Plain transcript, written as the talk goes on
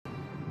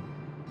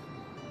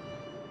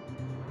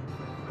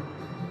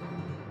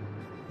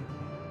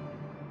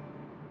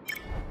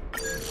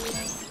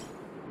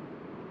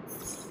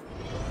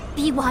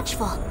Be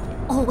watchful,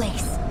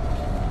 always.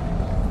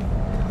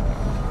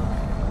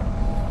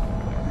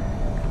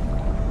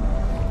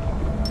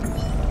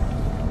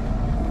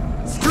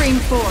 Stream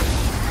forth,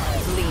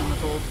 gleam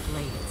of old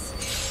blades.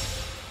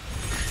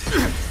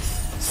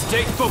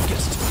 Stay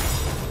focused.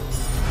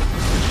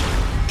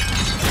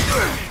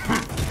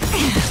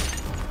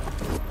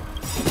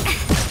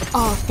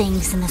 All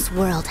things in this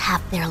world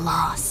have their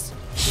laws.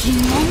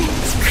 Human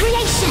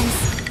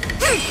creations!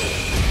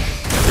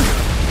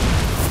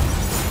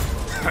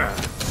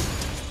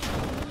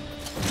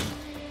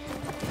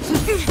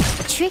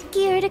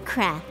 Trickier to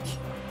crack.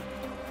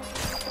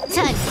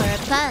 Time for a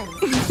fun.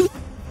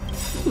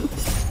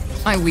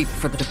 I weep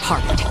for the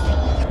departed.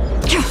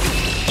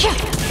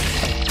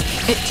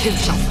 It too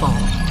shall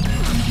fall.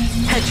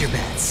 Hedge your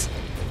bets.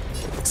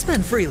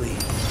 Spend freely.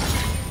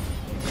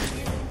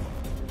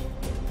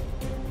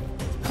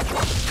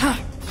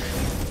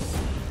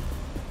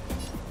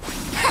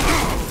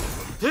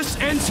 This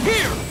ends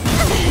here!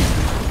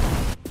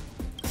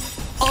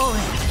 All in.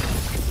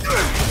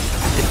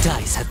 The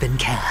dice have been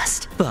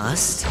cast.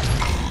 Bust.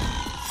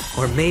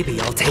 Or maybe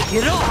I'll take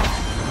it all.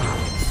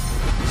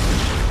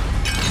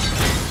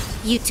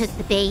 You took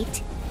the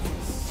bait.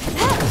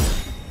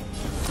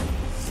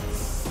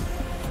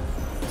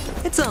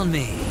 It's on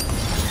me.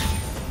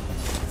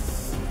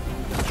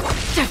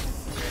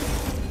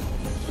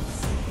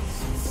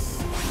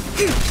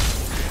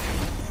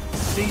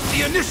 Seize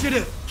the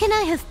initiative! Can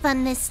I have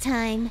fun this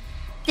time?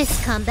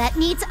 This combat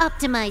needs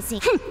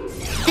optimizing.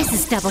 This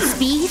is double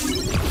speed.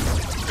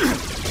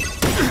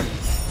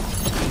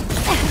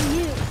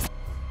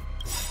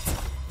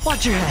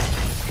 Watch your head.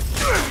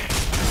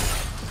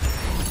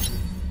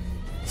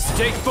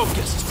 Stay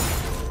focused.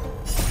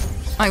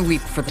 I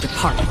weep for the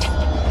departed.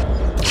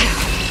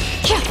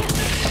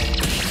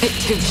 It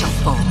too shall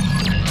fall.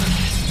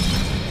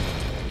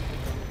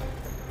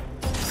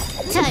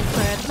 Time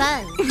for a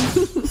fun.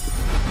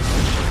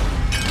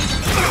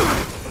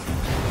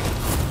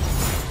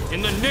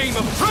 In the name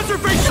of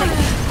preservation!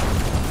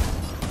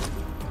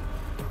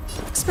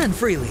 Spend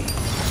freely.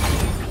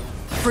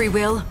 Free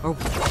will or...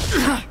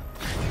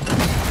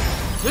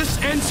 This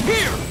ends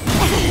here!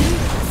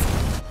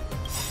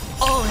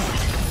 All in.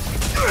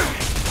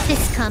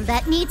 This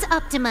combat needs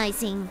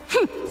optimizing.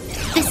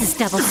 This is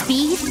double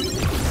speed.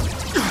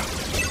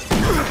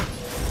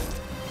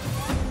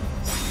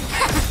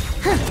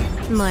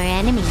 More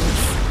enemies.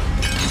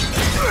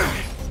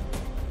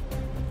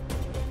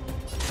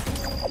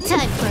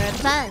 Time for a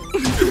fun.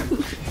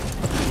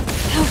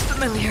 How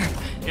familiar.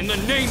 In the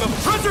name of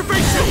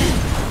preservation!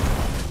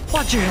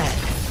 Watch your head.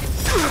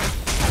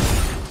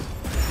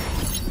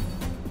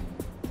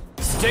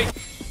 Stay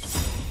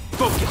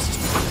focused.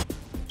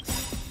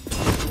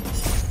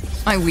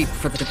 I weep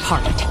for the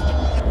departed.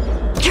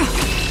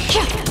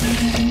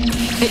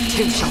 It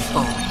too shall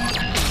fall.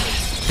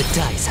 The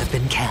dice have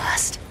been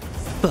cast.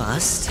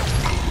 Bust.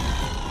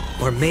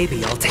 Or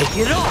maybe I'll take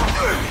it all.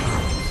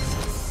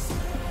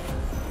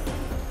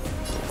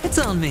 It's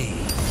on me.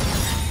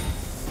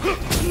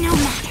 No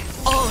matter.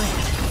 All in.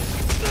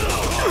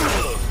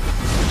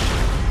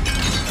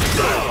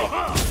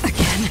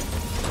 Again.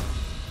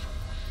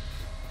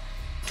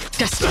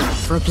 Destined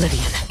for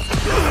oblivion.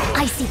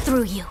 I see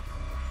through you.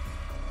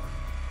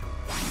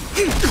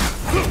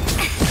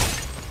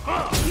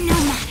 No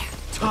matter.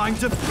 Time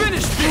to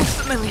finish How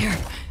this! familiar.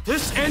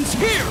 This ends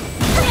here!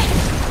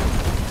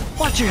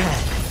 Watch your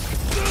head.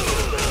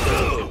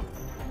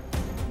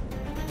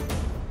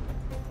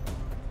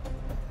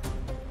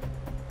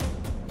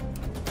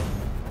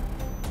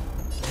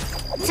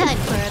 Time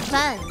for a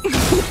fun.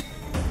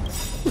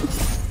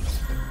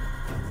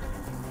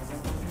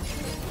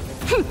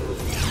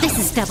 This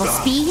is double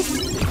speed.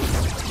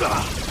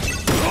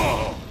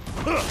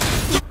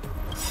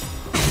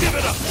 Give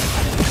it up!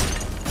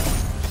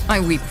 I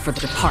weep for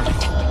the departed.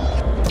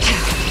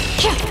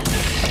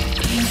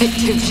 It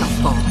too shall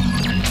fall.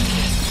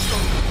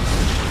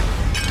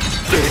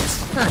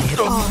 I hit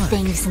the All mark.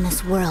 things in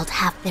this world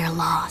have their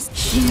laws.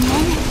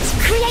 Human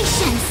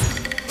creations!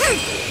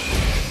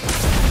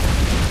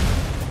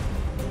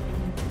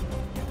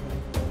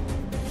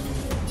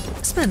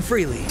 Spend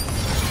freely.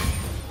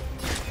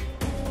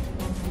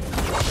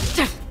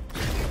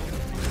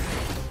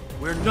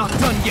 We're not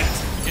done yet!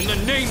 In the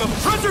name of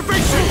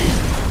preservation!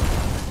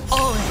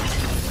 All in.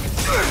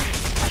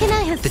 Can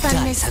I have The fun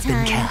dice this have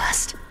time? been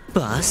cast.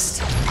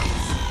 Bust.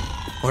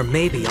 Or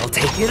maybe I'll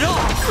take it all.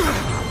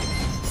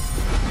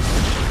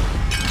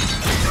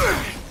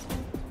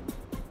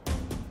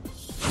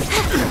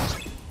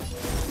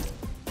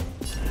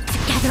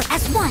 Together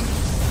as one.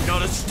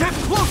 Not a step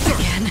closer!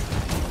 Again.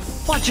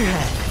 Watch your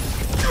head.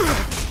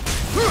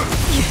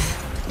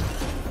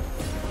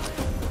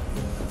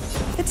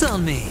 It's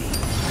on me.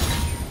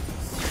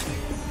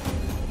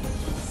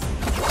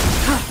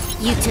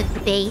 You took the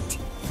bait.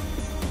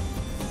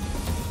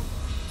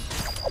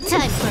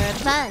 Time for a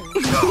fun.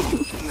 No,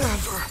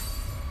 never.